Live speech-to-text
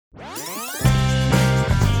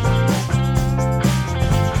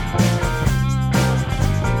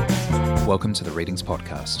welcome to the Readings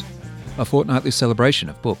Podcast, a fortnightly celebration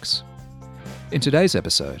of books. In today's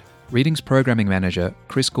episode, Readings Programming Manager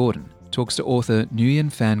Chris Gordon talks to author Nguyen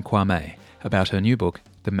Phan Quế Mai about her new book,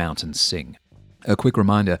 The Mountains Sing. A quick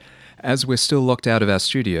reminder, as we're still locked out of our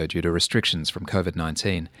studio due to restrictions from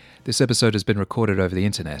COVID-19, this episode has been recorded over the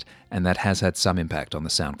internet, and that has had some impact on the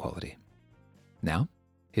sound quality. Now,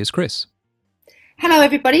 here's Chris. Hello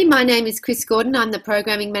everybody, my name is Chris Gordon. I'm the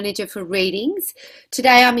Programming Manager for Readings.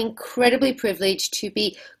 Today I'm incredibly privileged to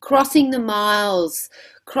be crossing the miles,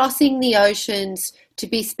 crossing the oceans, to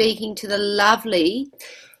be speaking to the lovely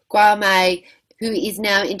Quế Mai, who is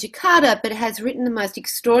now in Jakarta but has written the most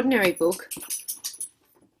extraordinary book,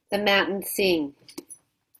 The Mountains Sing.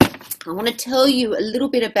 I want to tell you a little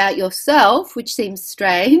bit about yourself, which seems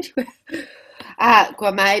strange,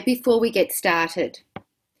 Quế Mai, before we get started.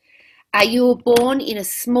 You were born in a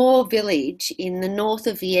small village in the north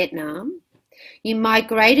of Vietnam. You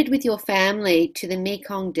migrated with your family to the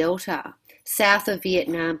Mekong Delta, south of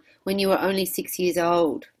Vietnam, when you were only 6 years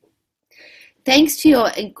old. Thanks to your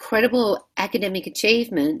incredible academic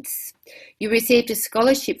achievements, you received a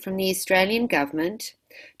scholarship from the Australian government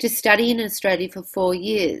to study in Australia for 4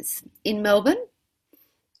 years. In Melbourne?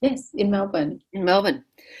 Yes, in Melbourne. In Melbourne.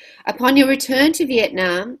 Upon your return to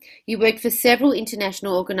Vietnam, you worked for several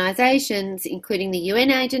international organisations, including the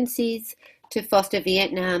UN agencies, to foster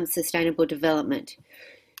Vietnam's sustainable development.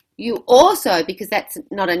 You also, because that's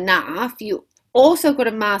not enough, you also got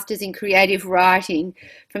a Master's in Creative Writing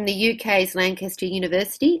from the UK's Lancaster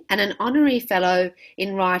University and an Honorary Fellow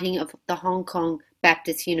in Writing of the Hong Kong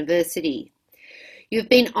Baptist University. You've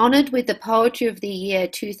been honoured with the Poetry of the Year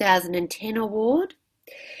 2010 award.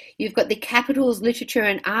 You've got the Capital's Literature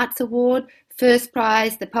and Arts Award, first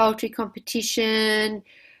prize, the poetry competition,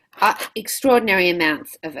 extraordinary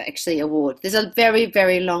amounts of actually awards. There's a very,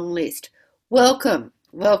 very long list. Welcome.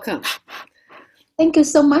 Thank you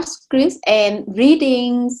so much, Chris, and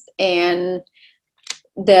Readings and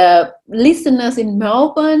the listeners in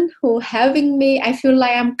Melbourne who are having me. I feel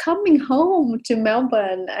like I'm coming home to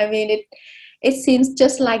Melbourne. I mean, it seems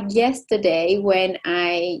just like yesterday when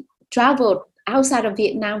I traveled outside of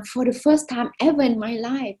Vietnam for the first time ever in my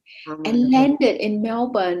life and landed in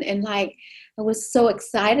Melbourne, and I was so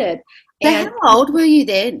excited. So and how old were you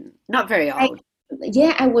then? Not very old.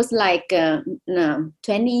 I was like 20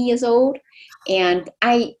 years old, and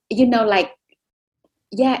it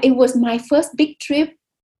was my first big trip,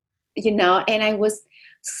 and I was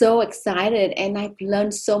so excited, and I've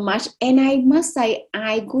learned so much, and I must say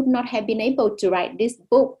I could not have been able to write this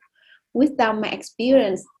book without my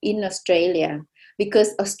experience in Australia,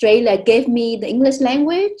 because Australia gave me the English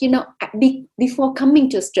language. Before coming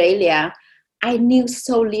to Australia, I knew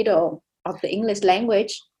so little of the English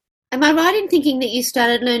language. Am I right in thinking that you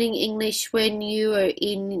started learning English when you were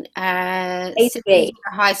in 8th grade?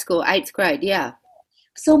 High school, 8th grade, yeah.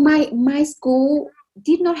 So my school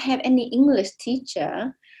did not have any English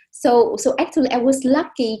teacher. So actually I was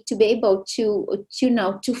lucky to be able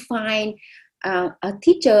to find a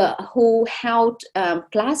teacher who held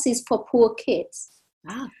classes for poor kids.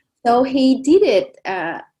 Wow. So he did it,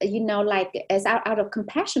 as out of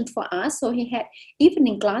compassion for us. So he had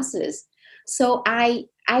evening classes. So I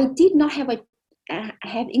did not have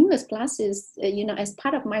English classes, as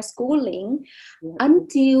part of my schooling,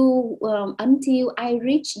 until I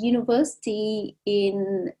reached university.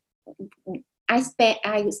 I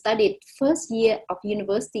studied first year of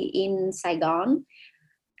university in Saigon.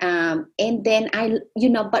 And then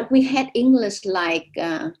but we had English like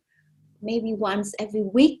maybe once every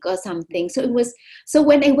week or something. So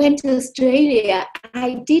when I went to Australia,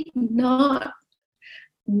 I did not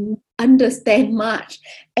understand much.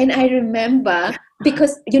 And I remember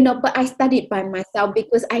because, but I studied by myself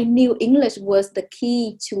because I knew English was the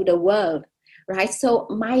key to the world, right? So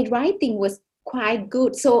my writing was quite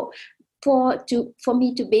good. So for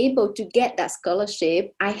me to be able to get that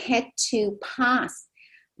scholarship, I had to pass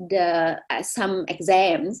some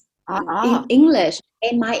exams in English,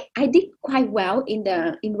 and I did quite well in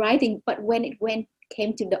writing, but when it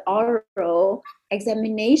came to the oral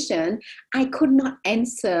examination, I could not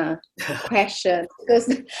answer questions because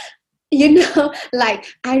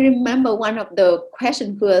I remember one of the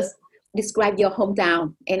questions was describe your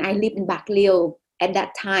hometown, and I lived in Bạc Liêu at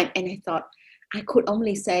that time, and I thought I could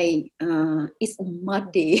only say it's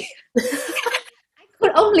muddy.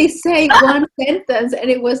 Could only say one sentence, and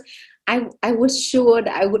it was I was sure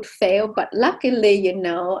that I would fail, but luckily,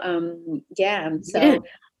 So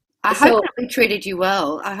I hope that we treated you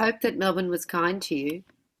well. I hope that Melbourne was kind to you.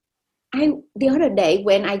 The other day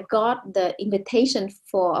when I got the invitation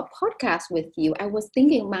for a podcast with you, I was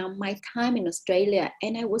thinking about my time in Australia,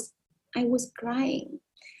 and I was I was crying,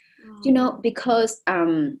 Oh. because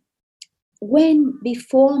when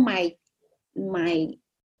before my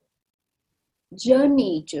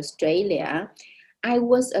journey to Australia, I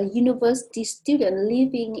was a university student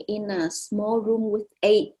living in a small room with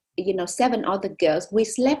 7 other girls. We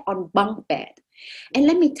slept on bunk bed. And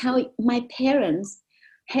let me tell you, my parents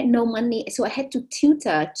had no money, so I had to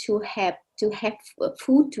tutor to have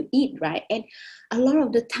food to eat, right? And a lot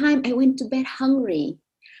of the time I went to bed hungry.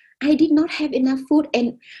 I did not have enough food,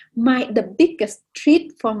 and the biggest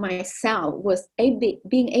treat for myself was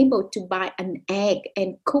being able to buy an egg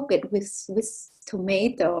and cook it with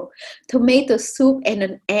tomato soup and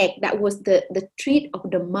an egg. That was the treat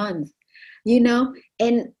of the month,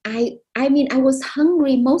 And I was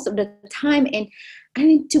hungry most of the time, and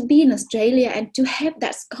to be in Australia and to have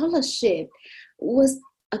that scholarship was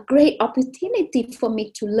a great opportunity for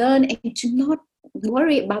me to learn and to not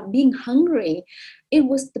worry about being hungry. It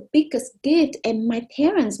was the biggest gift, and my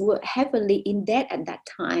parents were heavily in debt at that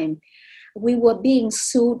time. We were being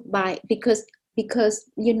sued because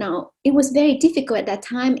it was very difficult at that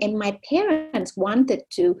time, and my parents wanted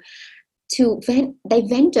they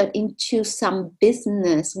ventured into some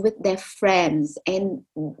business with their friends, and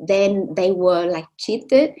then they were like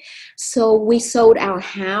cheated. So we sold our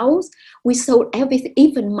house, we sold everything,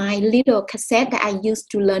 even my little cassette that I used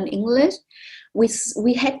to learn English.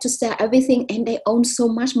 We had to sell everything, and they owned so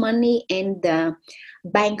much money, and the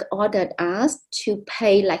bank ordered us to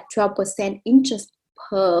pay like 12% interest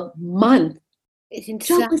per month. It's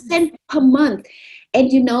insane. 12% per month. And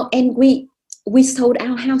and we sold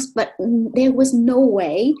our house, but there was no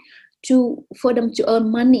way for them to earn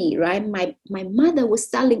money, right? My mother was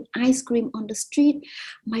selling ice cream on the street.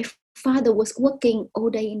 My father was working all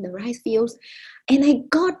day in the rice fields, and I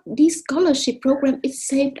got this scholarship program. It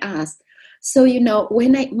saved us. So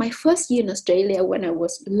when my first year in Australia, when I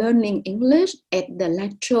was learning English at the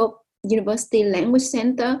Latrobe University Language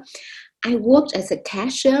Center, I worked as a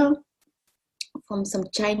cashier from some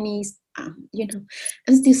Chinese, I'm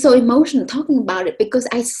still so emotional talking about it, because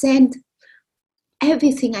I sent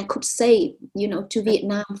everything I could save, to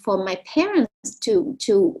Vietnam for my parents to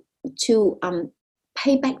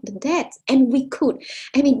pay back the debt, and we could.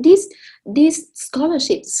 I mean, this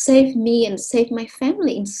scholarship saved me and saved my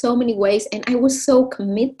family in so many ways, and I was so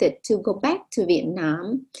committed to go back to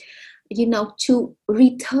Vietnam, to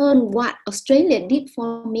return what Australia did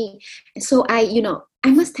for me. So I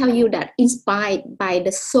must tell you that, inspired by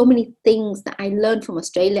the so many things that I learned from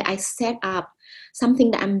Australia, I set up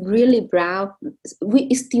something that I'm really proud.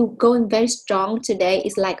 It's still going very strong today.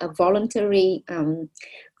 It's like a voluntary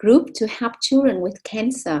group to help children with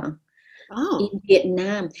cancer. Oh. In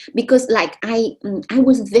Vietnam, because I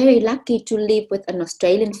was very lucky to live with an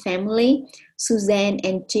Australian family, Suzanne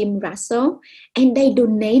and Jim Russell, and they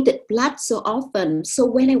donated blood so often. So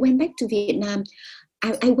when I went back to Vietnam,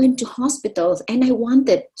 I went to hospitals, and I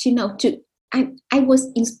wanted, I was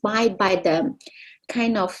inspired by the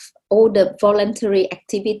kind of all the voluntary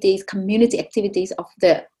activities, community activities of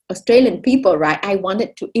the Australian people, right? I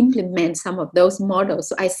wanted to implement some of those models.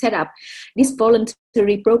 So I set up this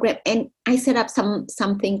voluntary program, and I set up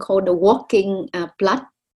something called the walking blood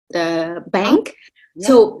bank. Oh, yeah.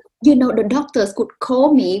 So, the doctors could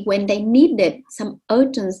call me when they needed some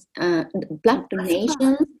urgent blood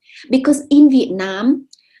donations, because in Vietnam,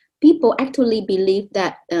 people actually believe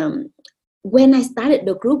that when I started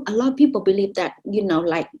the group, a lot of people believe that,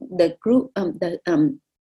 like the group,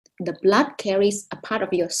 the blood carries a part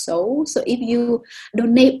of your soul. So if you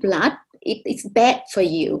donate blood, it's bad for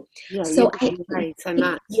you. Yeah, So so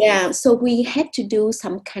much. So we had to do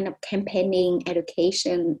some kind of campaigning,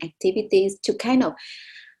 education activities to kind of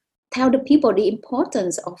tell the people the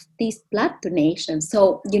importance of these blood donations.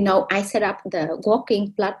 So, I set up the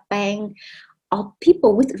walking blood bank of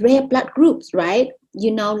people with rare blood groups, right?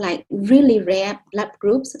 Like really rare blood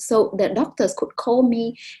groups. So the doctors could call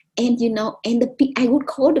me, and I would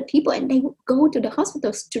call the people, and they would go to the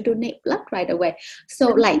hospitals to donate blood right away.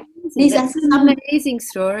 So these are some amazing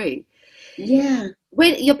story. Yeah.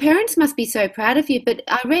 When your parents must be so proud of you, but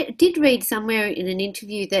I did read somewhere in an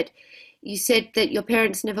interview that you said that your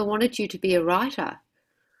parents never wanted you to be a writer.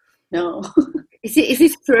 No. Is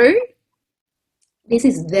this true? This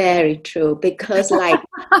is very true, because I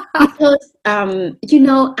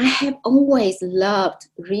have always loved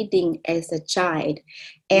reading as a child,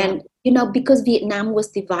 and because Vietnam was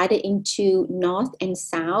divided into North and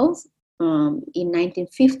South in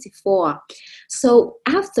 1954. So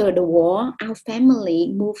after the war, our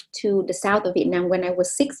family moved to the south of Vietnam when I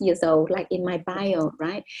was 6 years old, like in my bio,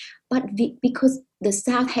 right? But because the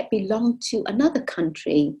South had belonged to another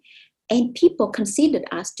country, and people considered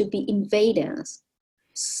us to be invaders.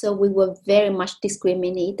 So we were very much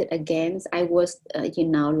discriminated against. I was,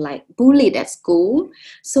 like bullied at school.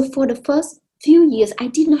 So for the first few years, I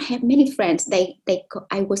did not have many friends. I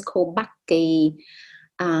was called Bucky.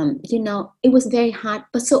 It was very hard.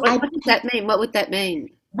 But so what does that mean? What would that mean?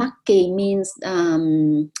 Bucky means,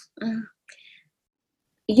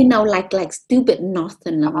 like stupid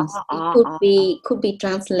Northerners. It could be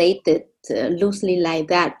translated loosely like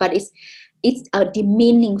that. But it's a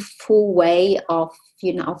demeaningful way of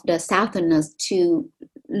the Southerners to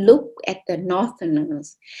look at the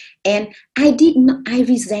Northerners, and I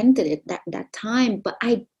resented it that time. But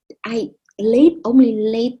only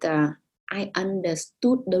later I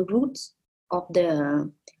understood the roots of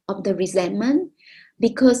the resentment,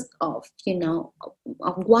 because of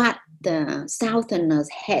what the Southerners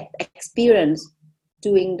had experienced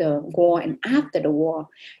during the war and after the war.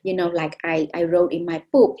 Like I wrote in my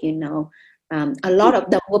book, a lot of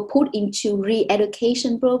them were put into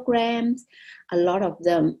re-education programs. A lot of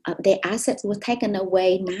them, their assets were taken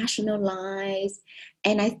away, nationalized,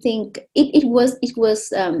 and I think it was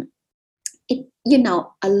a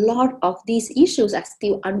lot of these issues are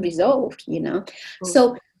still unresolved.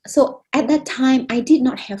 So at that time, I did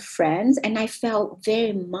not have friends, and I felt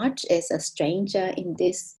very much as a stranger in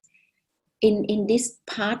this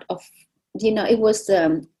part of, it was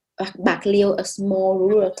Bạc Liêu, a small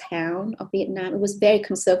rural town of Vietnam. It was very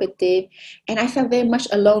conservative, and I felt very much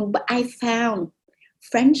alone. But I found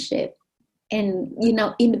friendship, and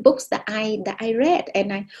in the books that I read,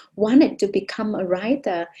 and I wanted to become a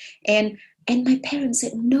writer. And my parents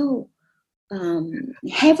said, "No,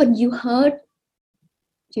 haven't you heard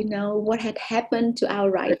what had happened to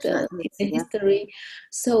our writers in history?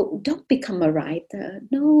 So don't become a writer.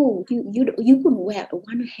 No, you wouldn't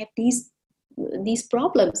want to have these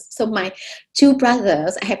problems." So my two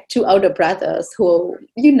brothers, I have two older brothers whom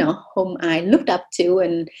I looked up to,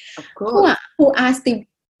 and who are still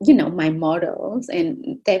my models,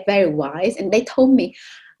 and they're very wise, and they told me,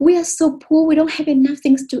 "We are so poor, we don't have enough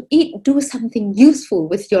things to eat. Do something useful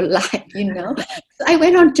with your life." So I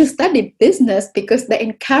went on to study business because they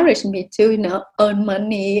encouraged me to earn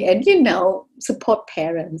money and support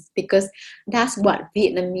parents, because that's what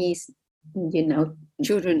Vietnamese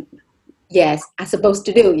children, yes, are supposed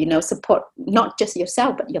to do. Support not just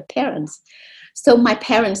yourself but your parents. So my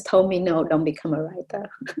parents told me, "No, don't become a writer."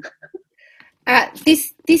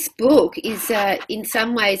 This book is in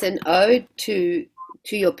some ways an ode to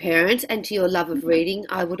your parents and to your love of reading,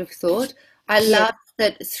 I would have thought. I love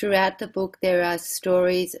that throughout the book there are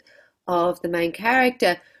stories of the main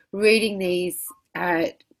character reading these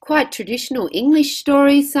quite traditional English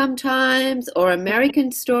stories sometimes, or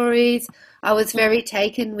American stories. I was very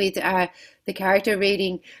taken with the character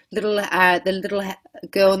reading the little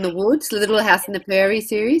girl in the woods, the Little House in the Prairie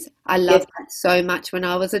series. I loved that so much when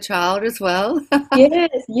I was a child as well.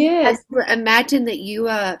 Yes. Imagine that you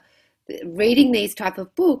are reading these type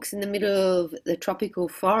of books in the middle of the tropical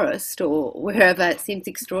forest or wherever. It seems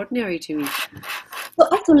extraordinary to me. Well,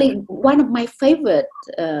 actually, one of my favorite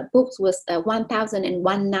books was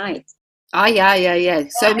 1001 Nights. Oh, yeah.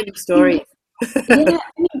 So many stories. Yeah,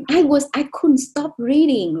 I couldn't stop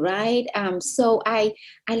reading, right? So I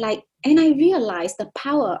realized the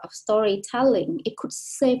power of storytelling. It could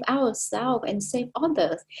save ourselves and save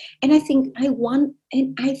others. And I think I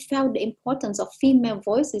felt the importance of female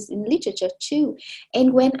voices in literature too.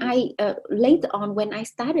 And when later on, when I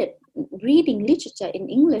started reading literature in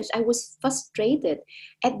English, I was frustrated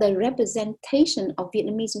at the representation of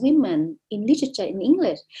Vietnamese women in literature in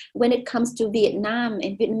English. When it comes to Vietnam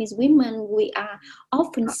and Vietnamese women, we are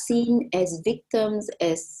often seen as victims,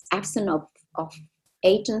 as absent of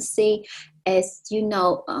agency, as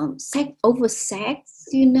oversexed,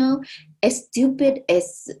 as stupid,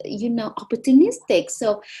 as opportunistic.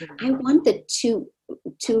 So I wanted to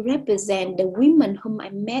represent the women whom I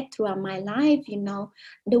met throughout my life,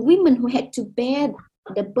 the women who had to bear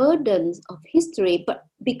the burdens of history but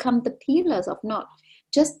become the pillars of not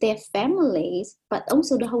just their families but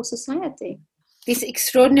also the whole society. This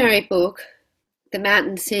extraordinary book, The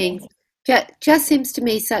Mountain Sings, just seems to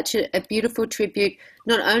me such a beautiful tribute,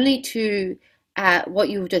 not only to what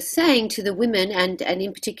you were just saying, to the women and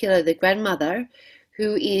in particular the grandmother,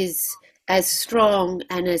 who is as strong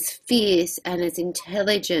and as fierce and as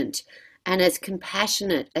intelligent and as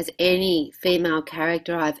compassionate as any female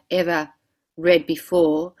character I've ever read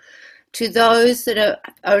before. To those that have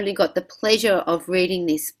only got the pleasure of reading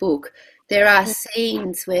this book, there are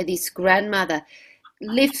scenes where this grandmother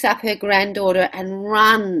lifts up her granddaughter and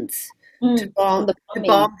runs to bomb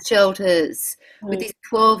shelters with this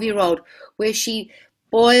 12-year-old, where she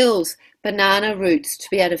boils banana roots to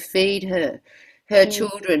be able to feed her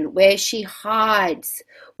children, where she hides,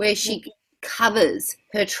 where she covers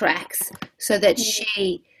her tracks so that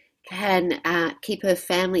she can keep her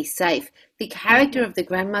family safe. The character of the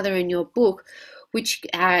grandmother in your book, which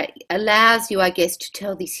allows you, I guess, to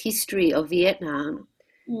tell this history of Vietnam,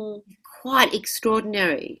 quite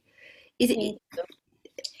extraordinary. Is it?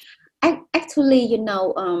 Actually,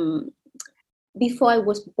 before I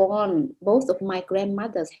was born, both of my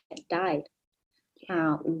grandmothers had died.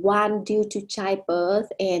 One due to childbirth,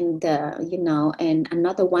 and and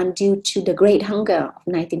another one due to the Great Hunger of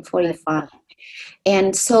 1945.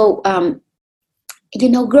 And so,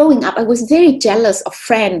 growing up, I was very jealous of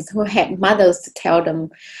friends who had mothers to tell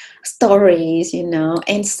them stories,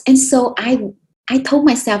 and so I told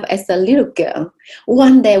myself as a little girl,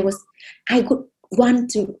 one day I would want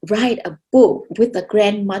to write a book with a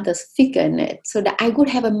grandmother's figure in it, so that I would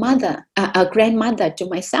have a grandmother to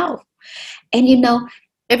myself. And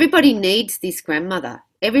everybody needs this grandmother.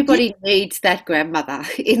 Everybody needs that grandmother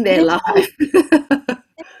in their life.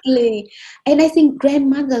 Exactly. And I think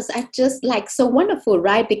grandmothers are just like so wonderful,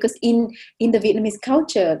 right? Because in the Vietnamese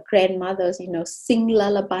culture, grandmothers, sing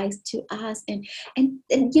lullabies to us, and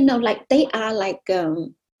like they are like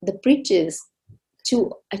the bridges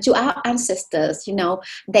to our ancestors.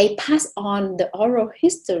 They pass on the oral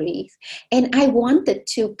histories, and I wanted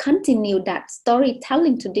to continue that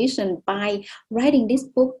storytelling tradition by writing this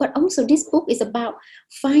book. But also, this book is about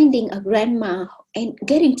finding a grandma and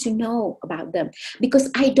getting to know about them, because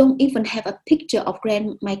I don't even have a picture of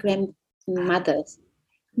my grandmothers,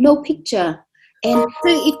 no picture. And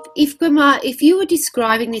so, if Grandma, if you were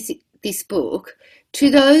describing this book to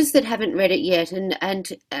those that haven't read it yet,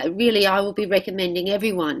 and really I will be recommending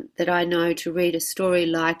everyone that I know to read a story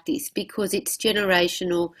like this, because it's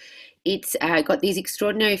generational, it's got these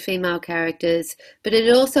extraordinary female characters, but it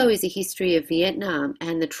also is a history of Vietnam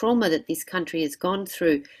and the trauma that this country has gone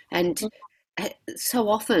through, and so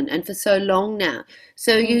often and for so long now.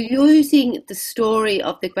 So you're using the story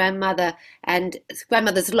of the grandmother and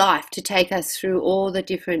grandmother's life to take us through all the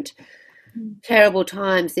different terrible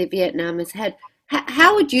times that Vietnam has had.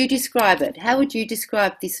 How would you describe it? How would you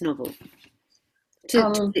describe this novel?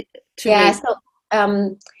 So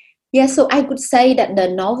I could say that the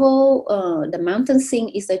novel, The Mountain Sing,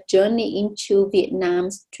 is a journey into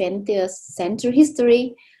Vietnam's 20th century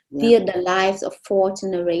history via the lives of 4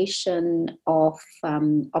 generations of a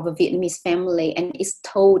Vietnamese family, and is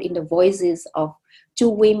told in the voices of 2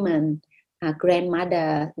 women,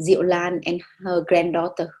 grandmother Diệu Lan and her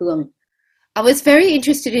granddaughter Hương. I was very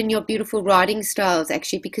interested in your beautiful writing styles,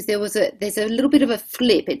 actually, because there's a little bit of a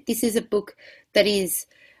flip. This is a book that is,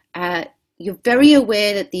 you're very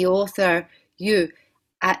aware that the author,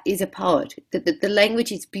 is a poet, that the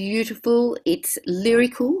language is beautiful, it's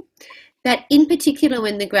lyrical, that in particular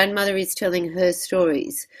when the grandmother is telling her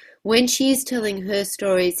stories, when she is telling her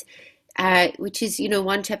stories, which is,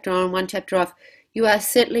 one chapter on, one chapter off, you are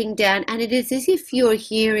settling down, and it is as if you're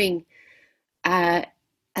hearing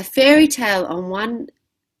a fairy tale on one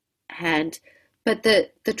hand, but the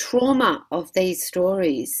trauma of these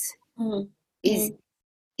stories is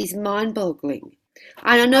mind-boggling.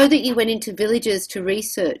 And I know that you went into villages to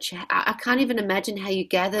research. I can't even imagine how you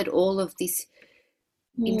gathered all of this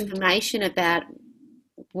information about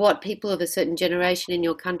what people of a certain generation in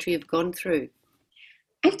your country have gone through.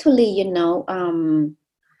 Actually,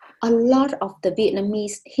 a lot of the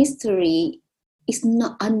Vietnamese history is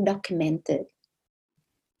not undocumented.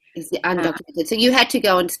 Is undocumented. So you had to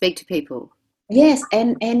go and speak to people. Yes,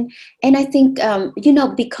 and I think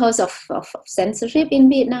because of censorship in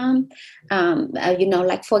Vietnam,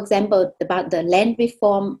 like for example about the land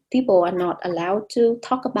reform, people are not allowed to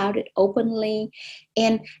talk about it openly,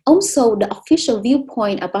 and also the official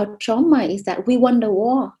viewpoint about trauma is that we won the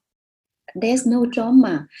war. There's no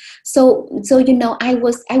trauma. So I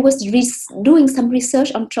was doing some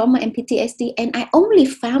research on trauma and PTSD, and I only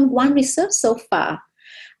found one research so far,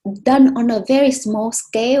 done on a very small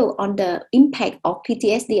scale, on the impact of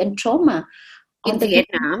PTSD and trauma in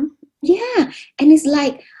Vietnam. Yeah, and it's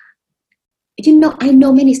like, I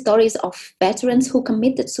know many stories of veterans who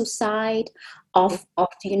committed suicide, of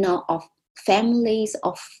families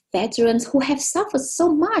of veterans who have suffered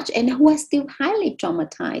so much and who are still highly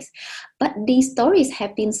traumatized. But these stories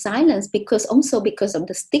have been silenced because of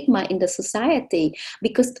the stigma in the society,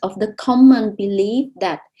 because of the common belief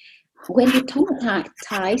that when you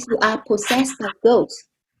traumatize, you are possessed by ghosts.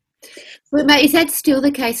 Well, mate, is that still the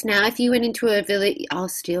case now? If you went into a village,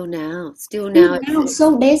 still now.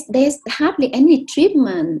 So there's hardly any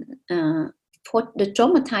treatment for the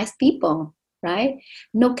traumatized people, right?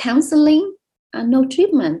 No counseling, no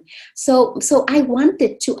treatment. So I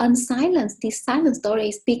wanted to unsilence these silent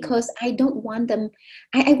stories because I don't want them.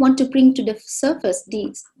 I want to bring to the surface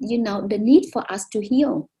the need for us to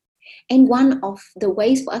heal. And one of the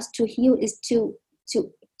ways for us to heal is to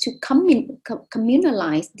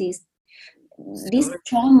communalize this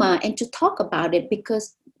trauma and to talk about it,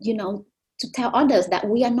 because to tell others that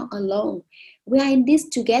we are not alone. We are in this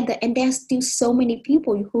together, and there are still so many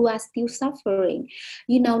people who are still suffering.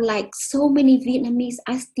 Like so many Vietnamese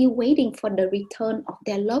are still waiting for the return of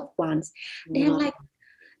their loved ones. There are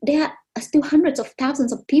still hundreds of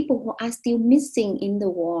thousands of people who are still missing in the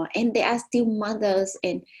war, and there are still mothers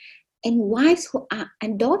and wives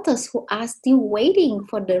and daughters who are still waiting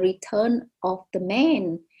for the return of the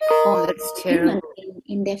man or that's terrible.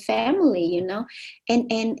 in their family, and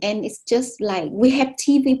it's just like we have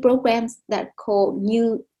TV programs that called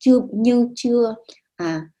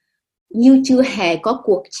Như chưa hề có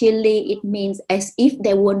cuộc chia ly. It means as if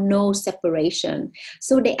there were no separation.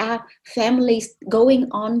 So there are families going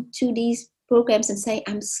on to these programs and say,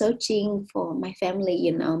 I'm searching for my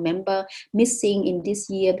family, member missing in this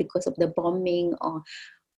year because of the bombing, or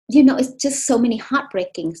it's just so many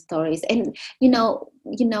heartbreaking stories. And when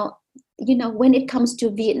it comes to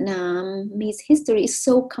Vietnamese history, it's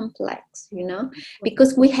so complex,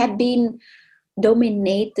 because we have been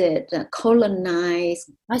dominated, colonized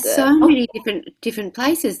by so many different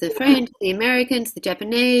places, the French, the Americans, the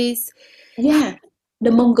Japanese,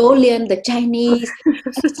 the Mongolian, the Chinese.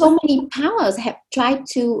 So many powers have tried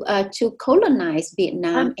to colonize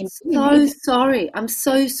Vietnam. I'm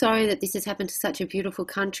so sorry that this has happened to such a beautiful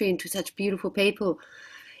country and to such beautiful people.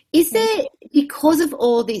 Is there, because of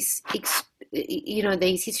all this, these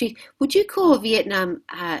histories, would you call Vietnam,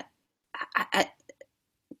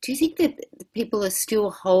 do you think that people are still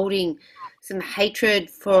holding some hatred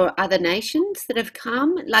for other nations that have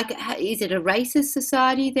come? Like, is it a racist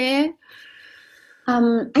society there?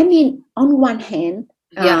 I mean, on one hand,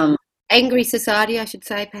 angry society, I should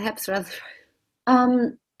say, perhaps, rather.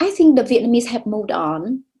 I think the Vietnamese have moved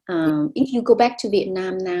on. If you go back to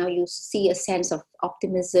Vietnam now, you see a sense of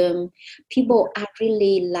optimism. People are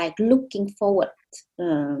really like looking forward,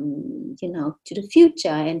 to the future,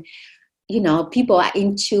 and people are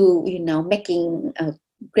into making a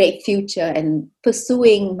great future and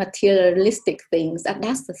pursuing materialistic things. And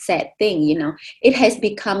that's the sad thing. It has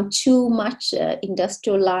become too much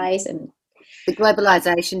industrialized, and the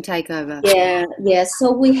globalization takeover. Yeah.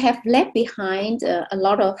 So we have left behind a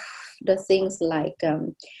lot of the things like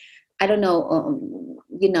I don't know,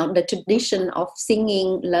 the tradition of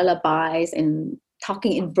singing lullabies and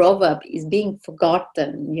talking in proverb is being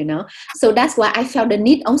forgotten, So that's why I felt the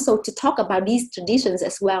need also to talk about these traditions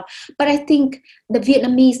as well. But I think the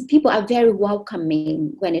Vietnamese people are very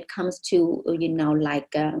welcoming when it comes to,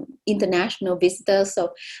 international visitors.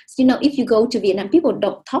 So, if you go to Vietnam, people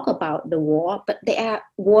don't talk about the war, but there are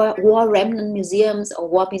war remnant museums or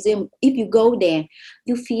war museum. If you go there,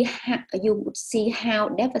 you would see how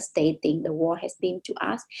devastating the war has been to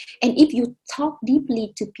us. And if you talk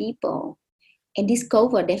deeply to people and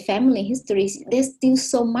discover their family histories, there's still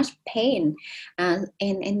so much pain and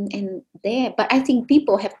there. But I think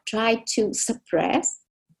people have tried to suppress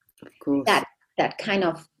that kind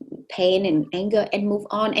of pain and anger and move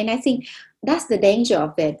on. And I think that's the danger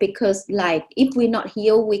of it, because like if we're not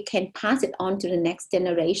healed, we can pass it on to the next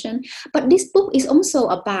generation. But this book is also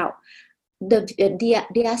about the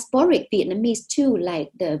diasporic Vietnamese too,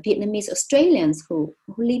 like the Vietnamese Australians who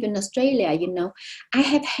live in Australia. I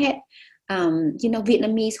have had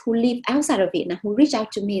Vietnamese who live outside of Vietnam who reached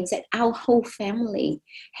out to me and said our whole family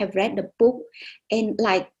have read the book, and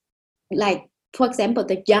like for example,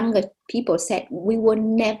 the younger people said we were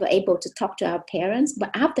never able to talk to our parents, but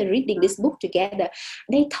after reading this book together,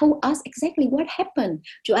 they told us exactly what happened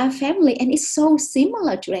to our family, and it's so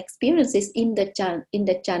similar to experiences in the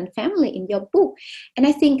Chan family in your book. And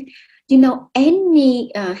I think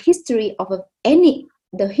any history of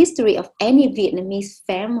the history of any Vietnamese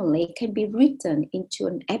family can be written into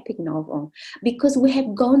an epic novel, because we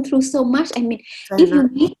have gone through so much. I mean, if you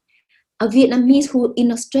meet a Vietnamese who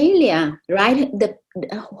in Australia, right,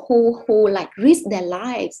 who like risk their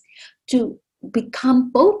lives to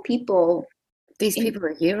become both people. These people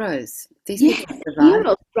are heroes. These people are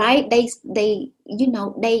heroes, right? They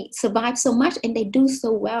survive so much and they do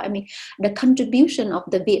so well. I mean, the contribution of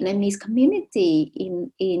the Vietnamese community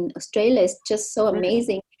in Australia is just so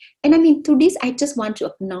amazing. And I mean, through this, I just want to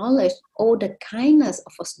acknowledge all the kindness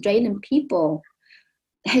of Australian people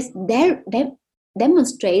has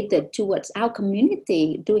demonstrated towards our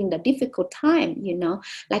community during the difficult time.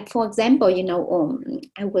 Like for example,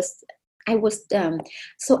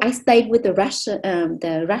 so I stayed with the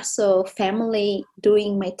Russell family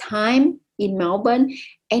during my time in Melbourne,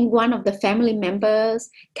 and one of the family members,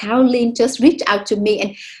 Caroline, just reached out to me.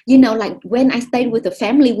 And like when I stayed with the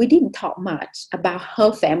family, we didn't talk much about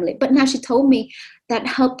her family, but now she told me that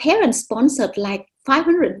her parents sponsored like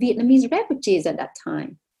 500 Vietnamese refugees at that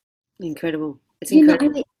time. Incredible. It's incredible. I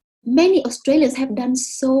mean, many Australians have done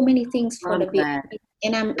so many things for the glad. Vietnamese,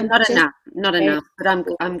 and I'm not enough, but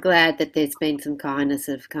I'm glad that there's been some kindness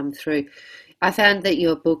that have come through. I found that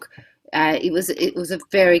your book, it was a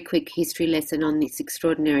very quick history lesson on this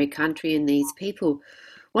extraordinary country and these people.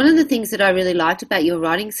 One of the things that I really liked about your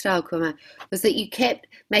writing style, Kuma, was that you kept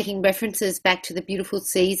making references back to the beautiful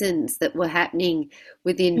seasons that were happening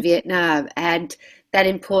within Vietnam and that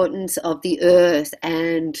importance of the earth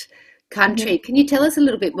and country. Can you tell us a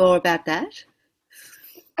little bit more about that?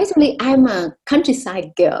 Actually, I'm a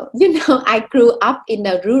countryside girl. I grew up in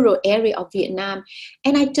the rural area of Vietnam,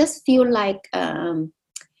 and I just feel like,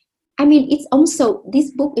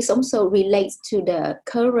 this book is also relates to the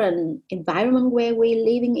current environment where we're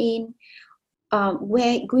living in,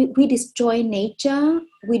 where we destroy nature,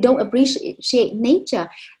 we don't appreciate nature.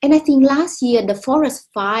 And I think last year, the forest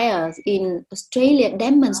fires in Australia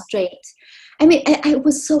demonstrate. I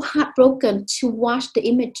was so heartbroken to watch the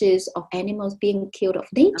images of animals being killed, of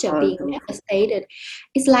nature being devastated.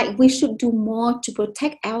 It's like we should do more to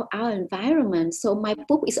protect our environment. So my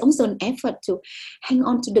book is also an effort to hang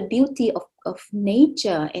on to the beauty of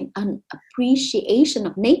nature and an appreciation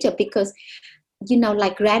of nature, because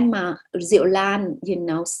like Grandma Diệu Lan,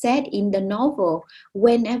 said in the novel,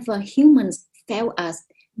 whenever humans fail us,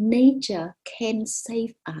 nature can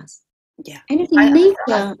save us. Yeah, and I think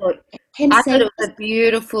nature can I save thought it was us. a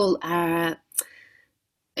beautiful. I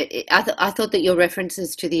thought that your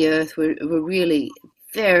references to the earth were really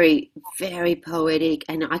very, very poetic,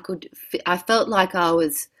 and I felt like I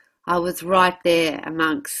was right there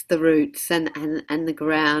amongst the roots and the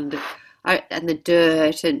ground, and the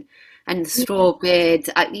dirt and the straw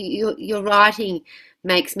beds. Your writing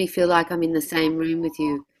makes me feel like I'm in the same room with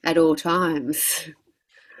you at all times.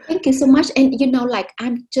 Thank you so much. And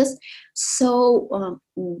I'm just so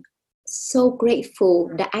grateful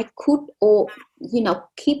that I could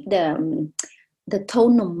keep the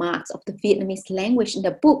tonal marks of the Vietnamese language in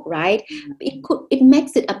the book, right? It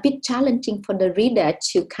makes it a bit challenging for the reader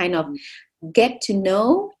to kind of get to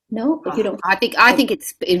know. No, you don't. I think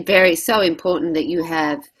it's so important that you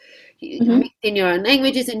have mixed in your own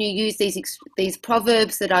languages, and you use these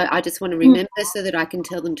proverbs that I just want to remember so that I can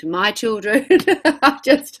tell them to my children.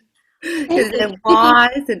 Just because they're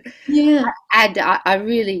wise, and I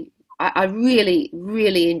really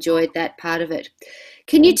enjoyed that part of it.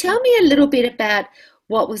 Can you tell me a little bit about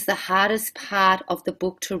what was the hardest part of the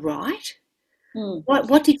book to write?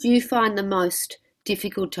 What did you find the most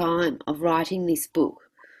difficult time of writing this book?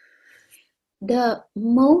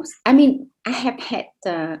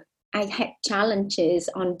 I had challenges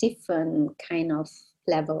on different kind of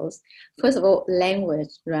levels. First of all,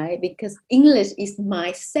 language, right? Because English is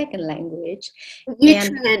my second language.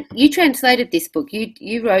 You translated this book.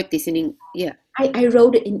 You wrote this I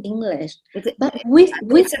wrote it in English, but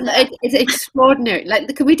it's extraordinary. Like,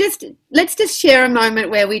 let's just share a moment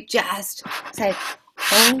where we just say,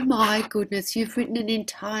 "Oh my goodness, you've written an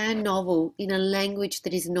entire novel in a language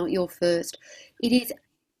that is not your first." It is.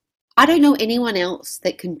 I don't know anyone else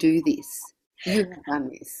that can do this. You have done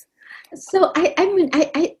this. So I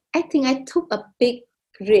think I took a big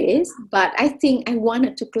risk, but I think I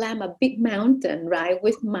wanted to climb a big mountain, right,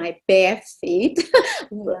 with my bare feet.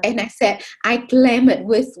 And I said I climb it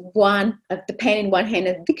with the pen in one hand,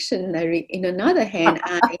 a dictionary in another hand.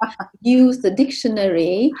 I use the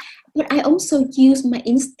dictionary, but I also use my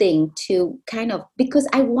instinct to kind of, because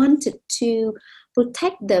I wanted to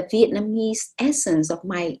protect the Vietnamese essence of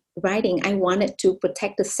my writing. I wanted to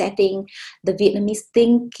protect the setting, the Vietnamese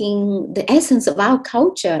thinking, the essence of our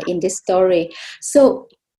culture in this story. So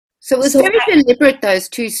it was very deliberate,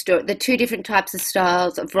 the two different types of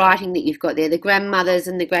styles of writing that you've got there, the grandmothers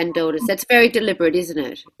and the granddaughters. That's very deliberate, isn't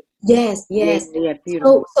it? Yes. Yeah,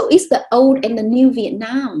 beautiful. So it's the old and the new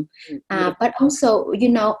Vietnam, but also,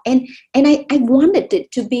 and I wanted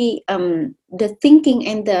it to be the thinking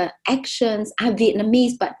and the actions are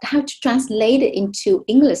Vietnamese, but how to translate it into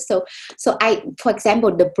English. So for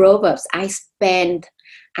example, the proverbs, I spent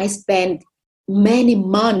many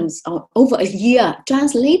months or over a year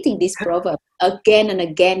translating these proverbs again and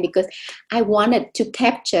again, because I wanted to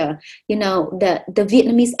capture, the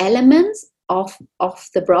Vietnamese elements of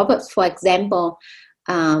the proverbs. For example,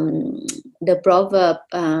 the proverb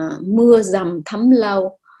mưa dầm thấm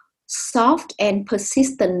lâu, soft and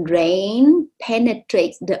persistent rain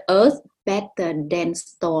penetrates the earth better than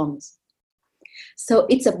storms. So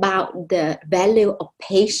it's about the value of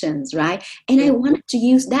patience, right? And I wanted to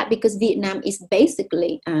use that because Vietnam is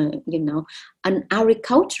basically, an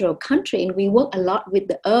agricultural country, and we work a lot with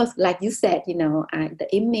the earth, like you said, the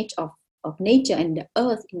image of nature and the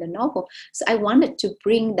earth in the novel. So I wanted to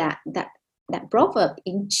bring that proverb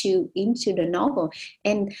into the novel.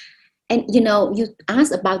 And you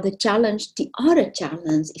asked about the challenge. The other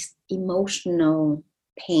challenge is emotional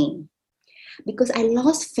pain, because I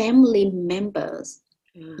lost family members,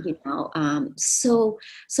 so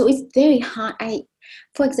it's very hard.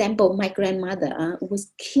 For example, my grandmother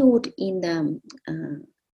was killed in the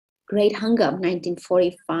Great Hunger of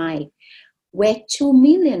 1945, where 2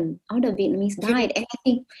 million other Vietnamese died. And I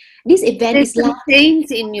think this event There's is some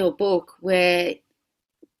scenes in your book where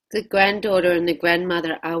the granddaughter and the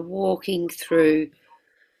grandmother are walking through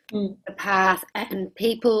the path, and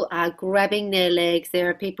people are grabbing their legs. There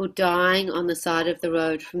are people dying on the side of the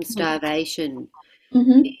road from starvation.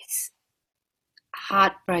 It's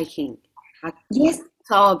heartbreaking. Yes.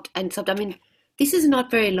 Sobbed and sobbed. I mean, this is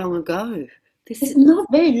not very long ago. It's not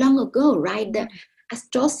very long ago, right? The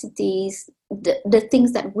atrocities, the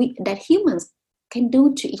things that humans can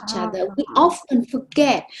do to each other, we often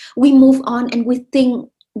forget. We move on and we think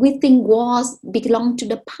wars belong to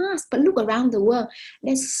the past. But look around the world,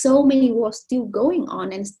 there's so many wars still going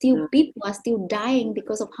on, and still people are still dying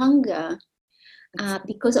because of hunger,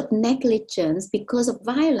 because of negligence, because of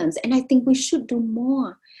violence. And I think we should do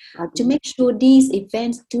more to make sure these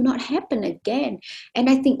events do not happen again. And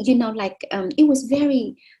I think, it was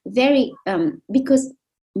very, very, because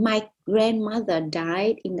my grandmother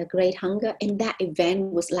died in the Great Hunger, and that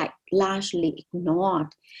event was largely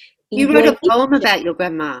ignored. You wrote a poem about your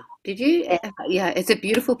grandma, did you? Yeah, it's a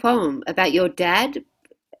beautiful poem about your dad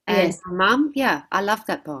and your mum. Yeah, I love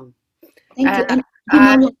that poem. Thank you.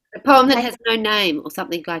 And a poem that has no name or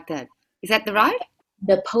something like that. Is that right?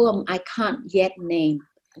 The poem I can't yet name.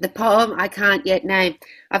 The poem I can't yet name.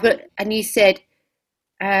 And you said,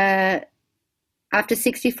 after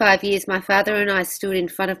 65 years, my father and I stood in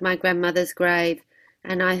front of my grandmother's grave,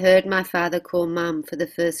 and I heard my father call Mum for the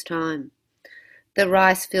first time. The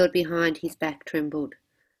rice field behind his back trembled.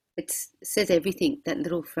 It says everything, that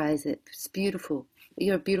little phrase. It's beautiful.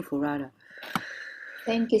 You're a beautiful writer.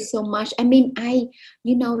 Thank you so much. I mean,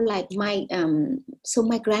 so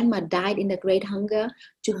my grandma died in the Great Hunger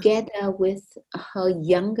together with her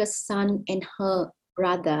youngest son and her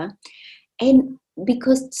brother. And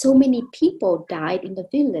because so many people died in the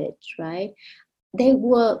village, right? There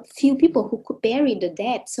were few people who could bury the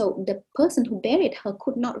dead. So the person who buried her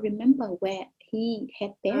could not remember where he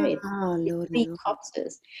had buried the 3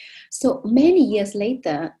 corpses. So many years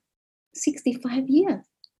later, 65 years,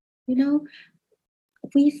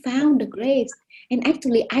 we found the graves. And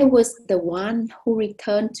actually, I was the one who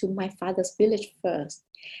returned to my father's village first.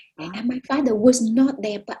 And my father was not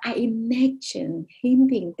there, but I imagined him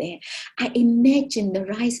being there. I imagined the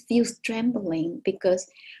rice fields trembling because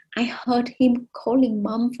I heard him calling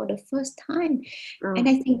Mom for the first time. And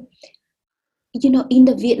I think, in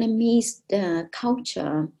the Vietnamese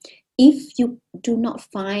culture, if you do not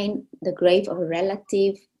find the grave of a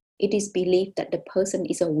relative, it is believed that the person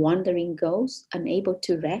is a wandering ghost, unable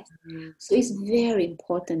to rest. So it's very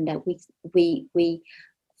important that we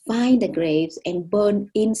find the graves and burn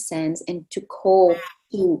incense and to call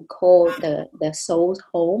the souls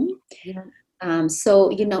home. So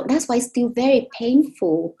that's why it's still very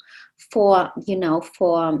painful for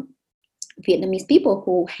Vietnamese people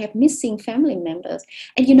who have missing family members.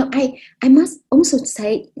 And I must also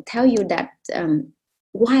tell you that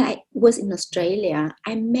while I was in Australia,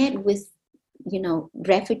 I met with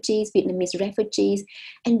Vietnamese refugees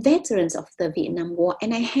and veterans of the Vietnam War,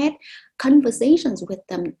 and I had conversations with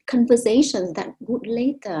them, conversations that would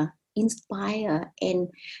later inspire and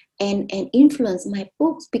influence my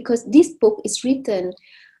books, because this book is written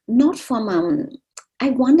not from I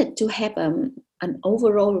wanted to have an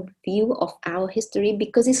overall view of our history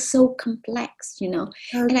because it's so complex,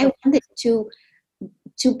 and I wanted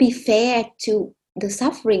to be fair to the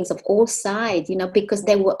sufferings of all sides, because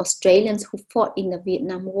there were Australians who fought in the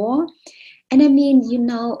Vietnam War. And I mean,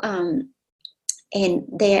 and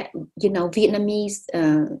there, Vietnamese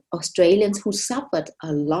Australians who suffered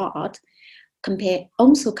a lot compared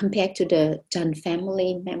to the Chun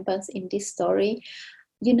family members in this story.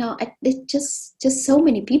 There's just so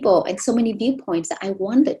many people and so many viewpoints that I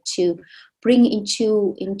wanted to bring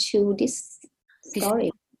into this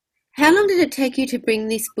story. How long did it take you to bring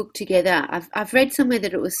this book together? I've read somewhere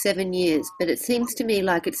that it was 7 years, but it seems to me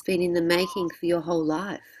like it's been in the making for your whole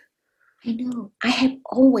life. I know. I have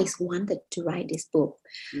always wanted to write this book.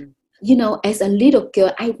 Mm. As a little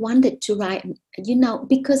girl, I wanted to write,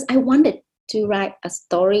 because I wanted to write a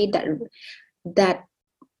story that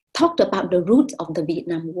talked about the roots of the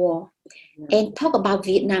Vietnam War, and talk about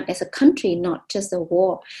Vietnam as a country, not just a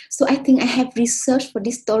war. So I think I have researched for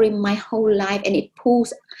this story my whole life, and it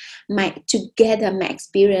pulls together my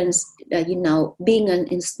experience, being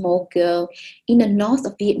a small girl in the north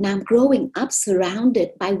of Vietnam, growing up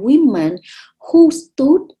surrounded by women who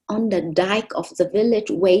stood on the dike of the village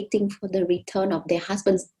waiting for the return of their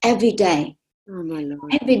husbands every day. Oh my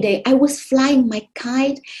Lord. Every day I was flying my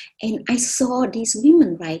kite and I saw these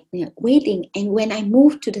women right there waiting. And when I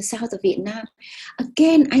moved to the south of Vietnam,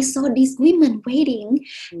 again, I saw these women waiting.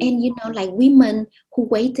 And, like women who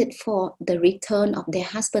waited for the return of their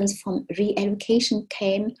husbands from re-education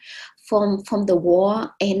camp, from the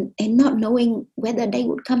war, and not knowing whether they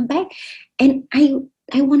would come back. And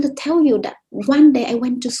I want to tell you that one day I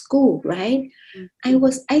went to school, right? I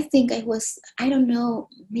don't know,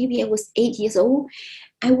 maybe I was 8 years old.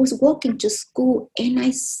 I was walking to school and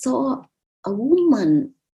I saw a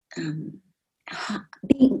woman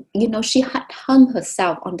she had hung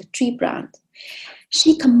herself on the tree branch.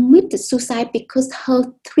 She committed suicide because her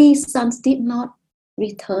 3 sons did not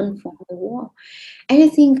return from the war. And I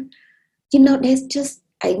think, there's just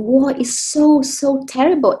a war is so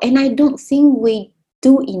terrible, and I don't think we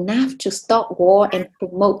do enough to stop war and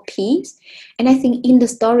promote peace. And I think in the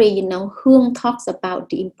story, Hương talks about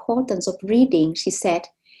the importance of reading. She said,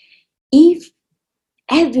 if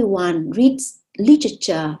everyone reads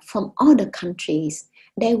literature from other countries,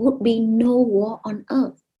 there would be no war on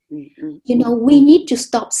earth. We need to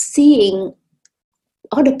stop seeing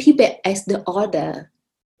other people as the other,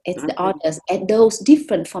 as the others, as those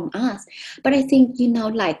different from us. But I think,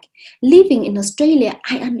 like living in Australia,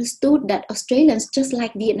 I understood that Australians, just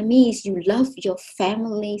like Vietnamese, you love your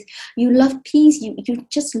families, you love peace, you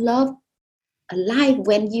just love a life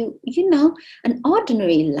when an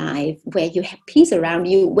ordinary life where you have peace around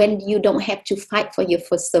you, when you don't have to fight for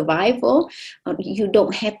survival, you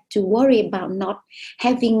don't have to worry about not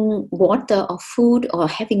having water or food or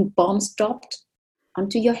having bombs dropped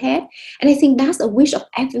onto your head. And I think that's a wish of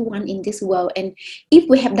everyone in this world. And if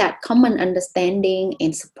we have that common understanding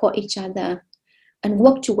and support each other and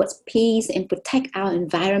work towards peace and protect our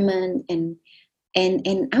environment and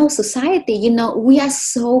our society, we are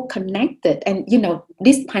so connected. And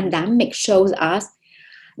this pandemic shows us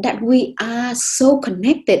that we are so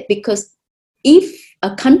connected, because if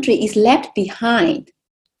a country is left behind,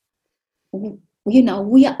 we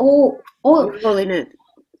are all in it.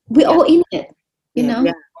 We're all in it. Yeah.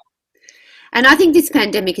 And I think this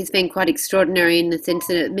pandemic has been quite extraordinary in the sense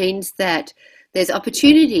that it means that there's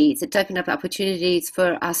opportunities. It's opened up opportunities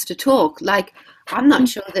for us to talk. Like, I'm not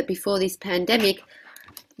sure that before this pandemic,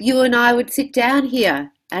 you and I would sit down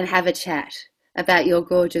here and have a chat about your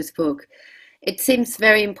gorgeous book. It seems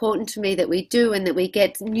very important to me that we do, and that we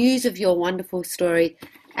get news of your wonderful story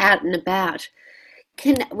out and about.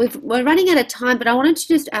 We're running out of time, but I wanted to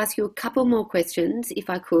just ask you a couple more questions, if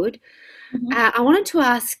I could. I wanted to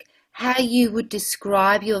ask how you would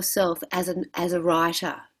describe yourself as a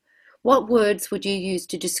writer. What words would you use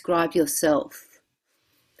to describe yourself?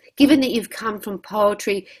 Given that you've come from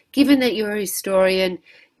poetry, given that you're a historian,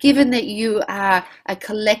 given that you are a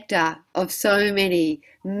collector of so many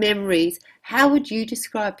memories, how would you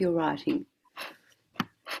describe your writing?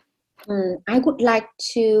 I would like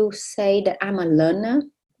to say that I'm a learner.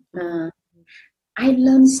 I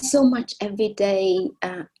learn so much every day,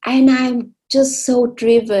 and I'm just so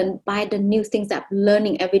driven by the new things I'm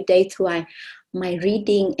learning every day through my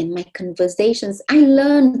reading and my conversations. I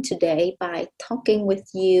learn today by talking with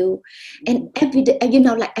you, and every day,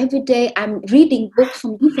 every day I'm reading books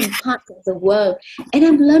from different parts of the world, and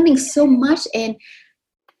I'm learning so much, and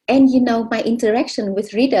my interaction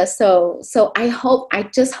with readers. So I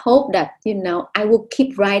just hope that I will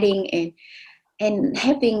keep writing and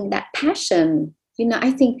having that passion.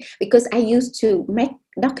 I think because I used to make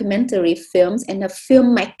documentary films, and a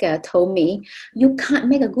filmmaker told me, you can't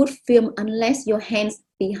make a good film unless your hands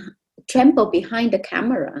tremble behind the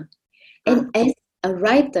camera. And as a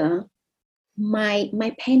writer, my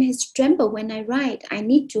pen has trembled when I write. I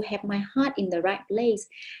need to have my heart in the right place,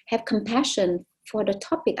 have compassion for the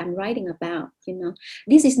topic I'm writing about.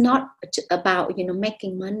 This is not about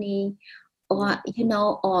making money or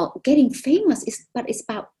or getting famous, but it's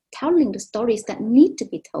about telling the stories that need to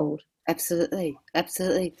be told. Absolutely.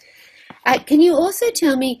 Can you also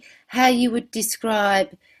tell me how you would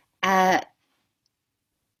describe your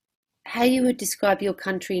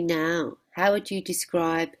country now? How would you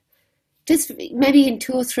describe Just maybe in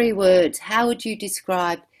 2 or 3 words, how would you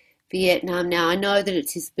describe Vietnam now? I know that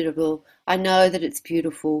it's hospitable. I know that it's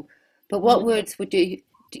beautiful. But what words would you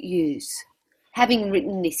use? Having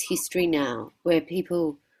written this history now, where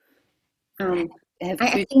people Um, have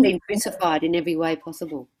I been think crucified in every way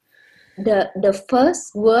possible. the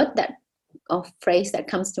first word that or phrase that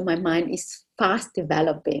comes to my mind is fast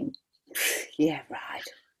developing. Yeah, right.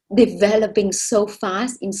 Developing so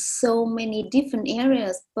fast in so many different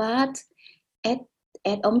areas, but at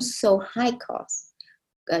also high cost.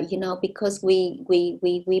 Because we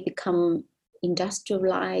become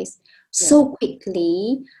industrialized so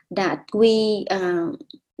quickly that we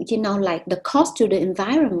like the cost to the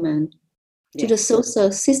environment, to the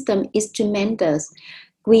social system is tremendous.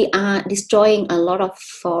 We are destroying a lot of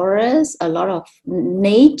forests, a lot of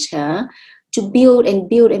nature to build and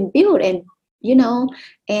build and build, and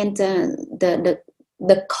the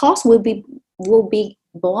cost will be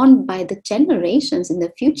borne by the generations in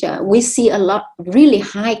the future. We see a lot really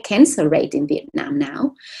high cancer rate in Vietnam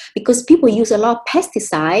now because people use a lot of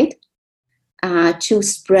pesticide to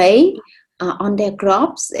spray on their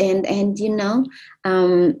crops, and there's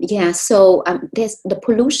the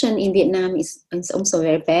pollution in Vietnam is also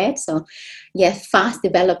very bad. So fast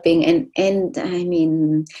developing, and I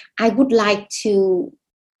mean, I would like to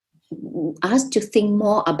us to think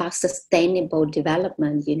more about sustainable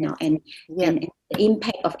development, and the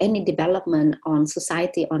impact of any development on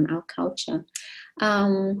society, on our culture.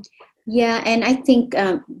 And I think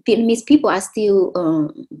Vietnamese people are still,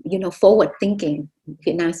 forward thinking.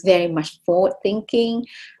 Vietnam is very much forward thinking.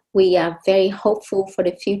 We are very hopeful for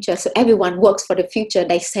the future. So everyone works for the future.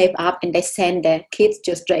 They save up and they send their kids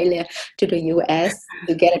to Australia, to the US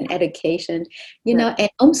to get an education, and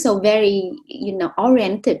also very,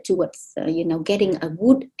 oriented towards, getting a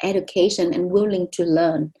good education and willing to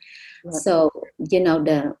learn. So,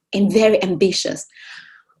 and very ambitious.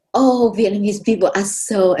 Oh, Vietnamese people are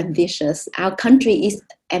so ambitious. Our country is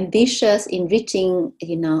ambitious in reaching,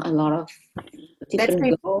 a lot of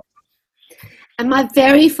different goals. And my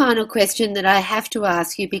very final question that I have to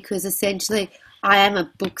ask you, because essentially I am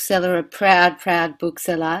a bookseller, a proud, proud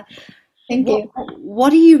bookseller. Thank you.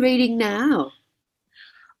 What are you reading now?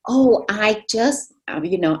 Oh, I'm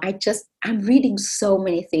reading so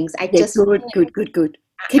many things. Good.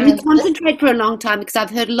 Can you concentrate for a long time? Because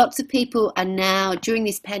I've heard lots of people are now, during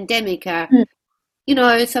this pandemic,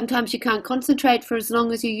 sometimes you can't concentrate for as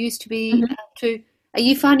long as you used to be able to. Are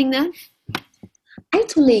you finding that?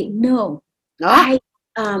 Actually, no. Oh.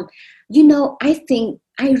 I think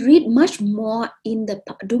I read much more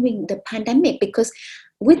during the pandemic, because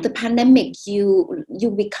with the pandemic, you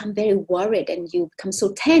become very worried and you become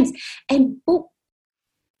so tense. And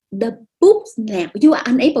the books now, you are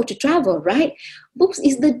unable to travel, right? Books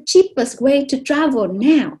is the cheapest way to travel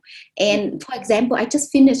now. And for example, I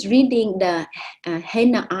just finished reading the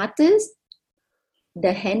henna artist.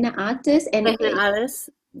 The henna artist. And the henna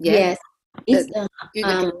artist? Yes. It's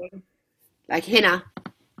like henna.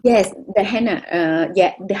 Yes, the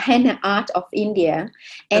henna art of India,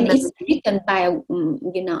 and it's written by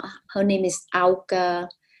her name is Auka.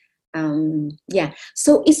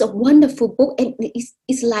 So it's a wonderful book, and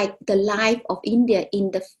it's like the life of India in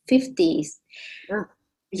the 50s.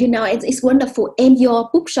 It's wonderful. And your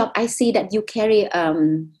bookshop, I see that you carry a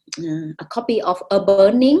copy of A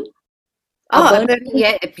Burning.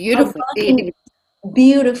 Beautiful.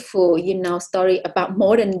 Beautiful, story about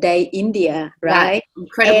modern day India, right?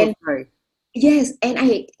 Incredible story. Yes, and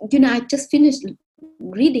I just finished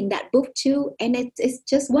reading that book too, and it's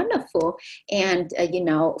just wonderful. And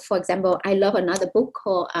for example, I love another book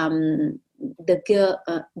called the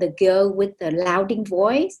girl with the louding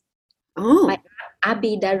voice, by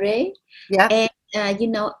Abi Dare. And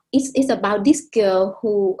it's about this girl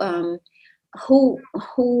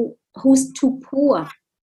who's too poor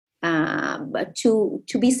but to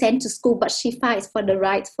be sent to school, but she fights for the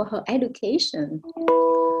rights for her education.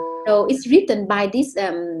 So it's written by this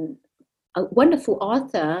a wonderful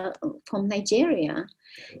author from Nigeria,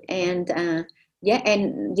 and I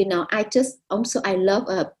love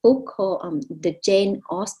a book called The Jane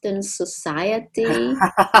Austen Society.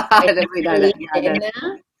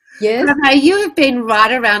 Yes. You have been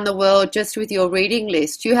right around the world just with your reading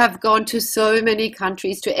list. You have gone to so many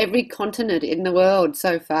countries, to every continent in the world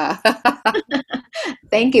so far.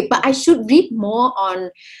 Thank you. But I should read more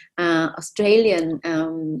on Australian,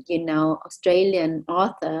 Australian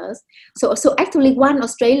authors. So actually, one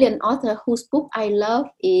Australian author whose book I love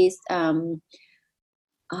is The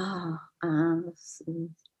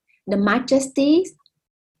Majesties.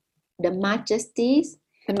 The Majesties.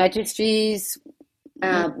 The Majesties.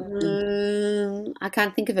 I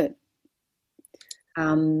can't think of it.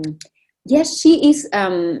 Um, yes, she is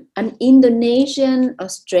an Indonesian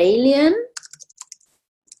Australian.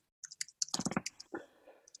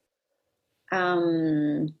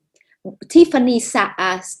 Tiffany Sao.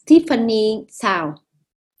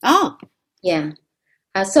 Oh, Yeah.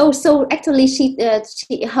 So actually,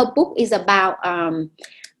 her book is about a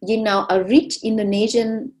rich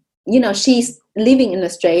Indonesian. She's living in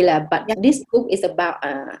Australia, but yeah. this book is about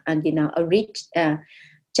a rich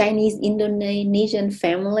Chinese Indonesian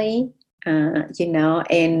family. And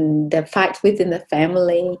the fight within the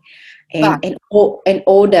family, and all the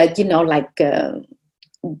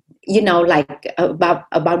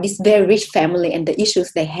about this very rich family and the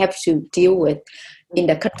issues they have to deal with in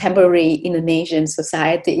the contemporary Indonesian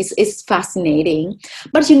society is fascinating.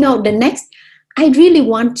 But the next, I really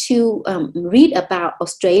want to read about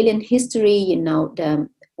Australian history.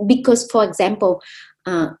 Because, for example,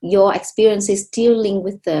 your experiences dealing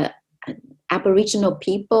with the Aboriginal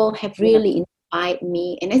people have really inspired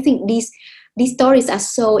me, and I think these stories are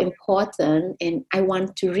so important, and I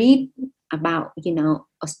want to read about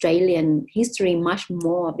Australian history much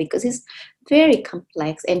more, because it's very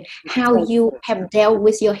complex, and how you have dealt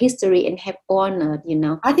with your history and have honored.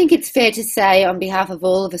 I think it's fair to say on behalf of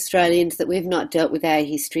all of Australians that we've not dealt with our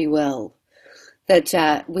history well, that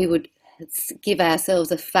we would give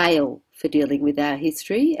ourselves a fail for dealing with our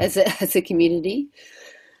history as a community.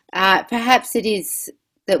 Perhaps it is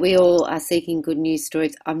that we all are seeking good news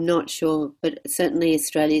stories. I'm not sure, but certainly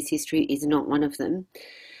Australia's history is not one of them.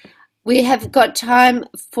 We have got time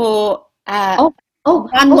for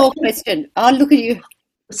one more question. Oh, look at you.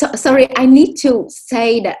 Sorry, I need to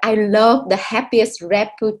say that I love The Happiest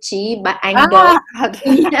Refugee by Angdo.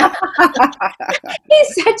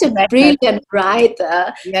 He's such a brilliant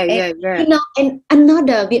writer. Yeah. And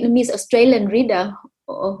another Vietnamese Australian reader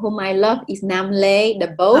whom I love is Nam Le, The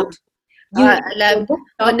Boat. I love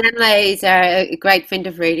Nam Le is a great friend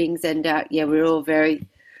of readings, and we're all very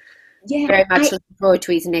much looking forward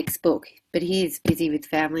to his next book. But he is busy with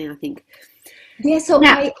family, I think. Yeah, so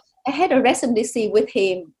now, I had a residency with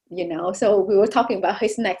him, so we were talking about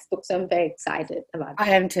his next book, so I'm very excited about it. I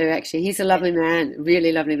am too, actually. He's a lovely man,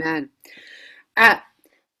 really lovely man.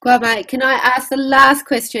 Quế Mai, can I ask the last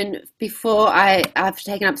question before I've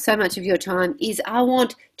taken up so much of your time? Is I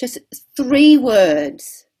want just 3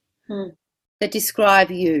 words that describe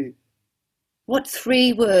you. What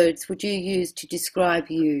 3 words would you use to describe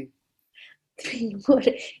you? 3 words.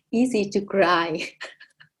 Easy to cry.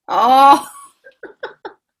 Oh.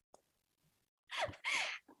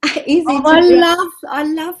 Easy to cry. I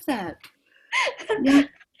love that.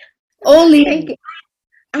 All in. Thank you.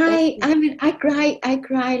 I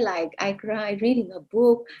cry reading a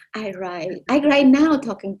book. I cry now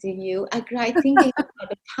talking to you. I cry thinking about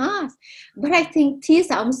the past. But I think tears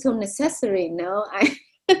are also necessary.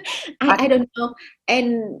 I don't know.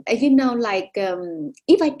 And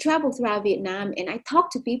if I travel throughout Vietnam and I talk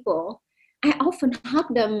to people, I often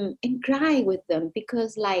hug them and cry with them,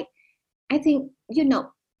 because I think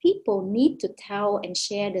people need to tell and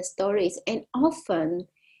share the stories, and often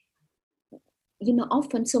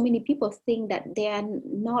so many people think that there are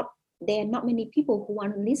not many people who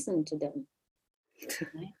want to listen to them,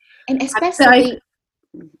 and especially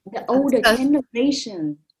the older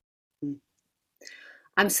generation.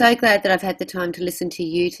 I'm so glad that I've had the time to listen to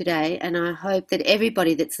you today, and I hope that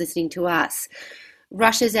everybody that's listening to us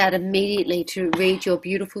rushes out immediately to read your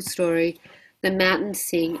beautiful story, The Mountains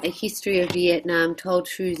Sing, A History of Vietnam Told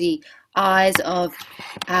Through the Eyes of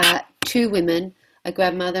 2 women, a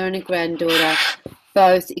grandmother and a granddaughter,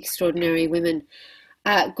 both extraordinary women.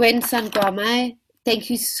 Nguyen Phan Quế Mai, thank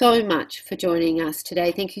you so much for joining us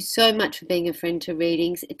today. Thank you so much for being a friend to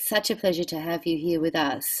Readings. It's such a pleasure to have you here with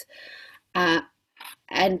us.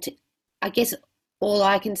 And I guess all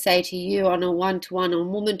I can say to you on a one-to-one,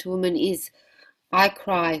 on woman-to-woman, is I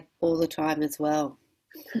cry all the time as well.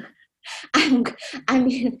 I'm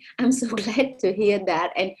so glad to hear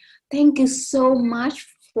that, and thank you so much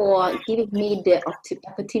for giving me the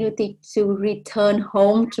opportunity to return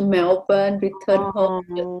home to Melbourne, return home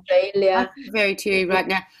to Australia. I'm very teary right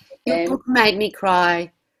now. Your book made me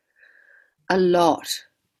cry a lot,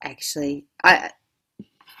 actually.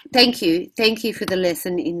 Thank you for the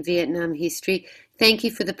lesson in Vietnam history. Thank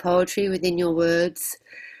you for the poetry within your words.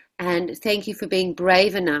 And thank you for being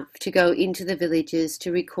brave enough to go into the villages,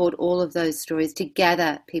 to record all of those stories, to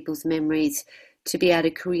gather people's memories, to be able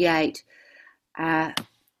to create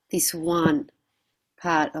this one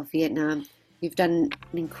part of Vietnam. You've done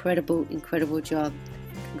an incredible, incredible job.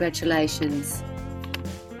 Congratulations.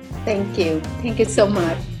 Thank you. Thank you so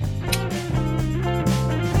much.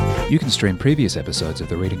 You can stream previous episodes of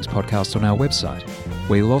the Readings podcast on our website,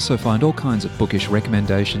 where you'll also find all kinds of bookish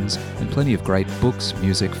recommendations and plenty of great books,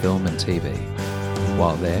 music, film and TV.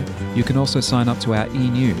 While there, you can also sign up to our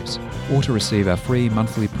e-news or to receive our free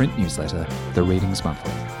monthly print newsletter, The Readings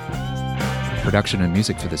Monthly. Production and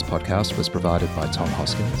music for this podcast was provided by Tom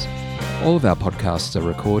Hoskins. All of our podcasts are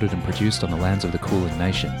recorded and produced on the lands of the Kulin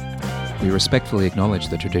Nation. We respectfully acknowledge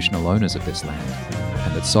the traditional owners of this land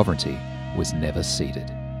and that sovereignty was never ceded.